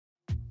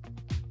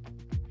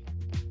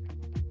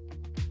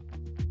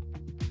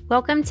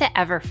Welcome to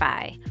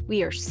EVERFI.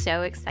 We are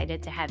so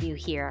excited to have you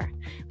here.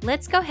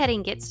 Let's go ahead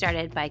and get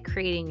started by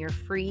creating your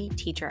free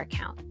teacher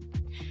account.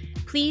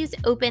 Please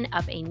open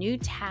up a new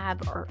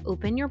tab or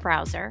open your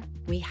browser.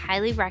 We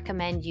highly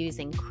recommend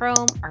using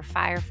Chrome or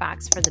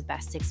Firefox for the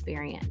best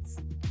experience.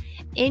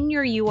 In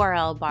your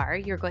URL bar,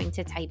 you're going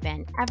to type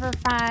in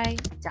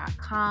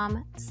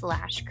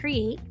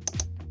everfi.com/create.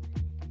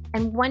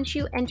 And once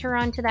you enter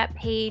onto that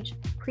page,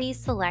 please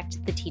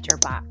select the teacher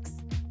box.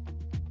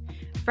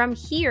 From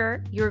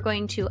here, you're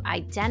going to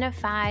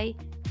identify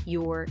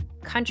your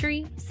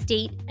country,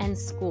 state, and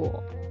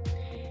school.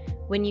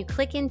 When you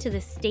click into the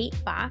state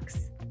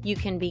box, you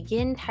can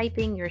begin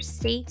typing your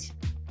state,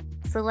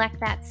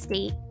 select that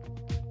state,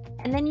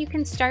 and then you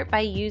can start by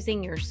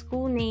using your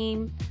school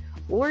name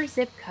or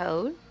zip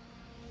code,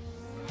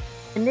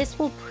 and this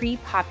will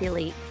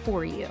pre-populate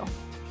for you.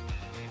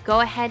 Go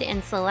ahead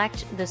and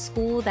select the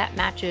school that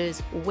matches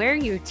where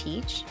you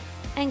teach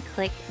and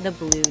click the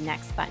blue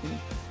Next button.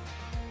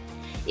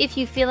 If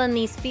you fill in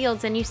these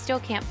fields and you still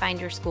can't find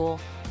your school,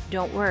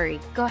 don't worry.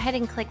 Go ahead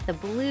and click the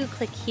blue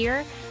Click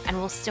Here and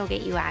we'll still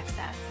get you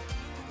access.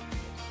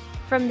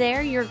 From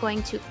there, you're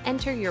going to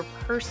enter your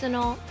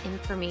personal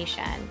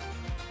information.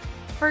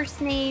 First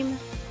name,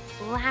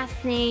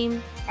 last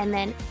name, and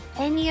then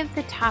any of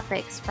the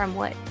topics from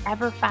what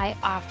EVERFI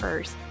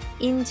offers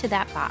into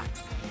that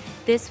box.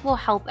 This will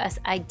help us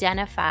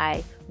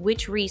identify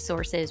which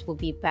resources will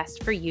be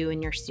best for you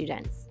and your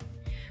students.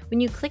 When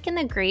you click in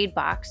the grade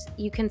box,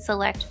 you can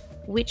select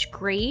which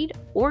grade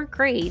or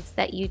grades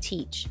that you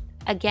teach,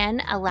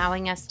 again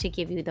allowing us to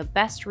give you the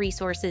best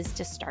resources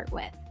to start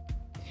with.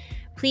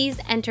 Please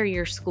enter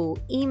your school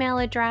email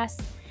address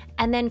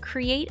and then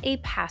create a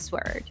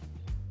password,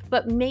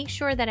 but make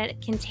sure that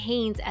it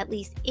contains at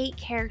least 8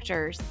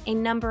 characters, a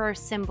number of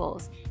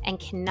symbols, and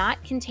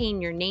cannot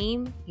contain your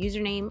name,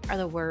 username, or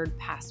the word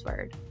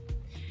password.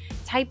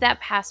 Type that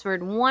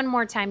password one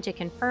more time to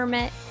confirm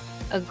it,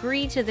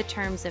 agree to the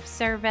terms of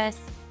service,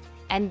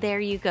 and there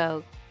you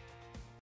go.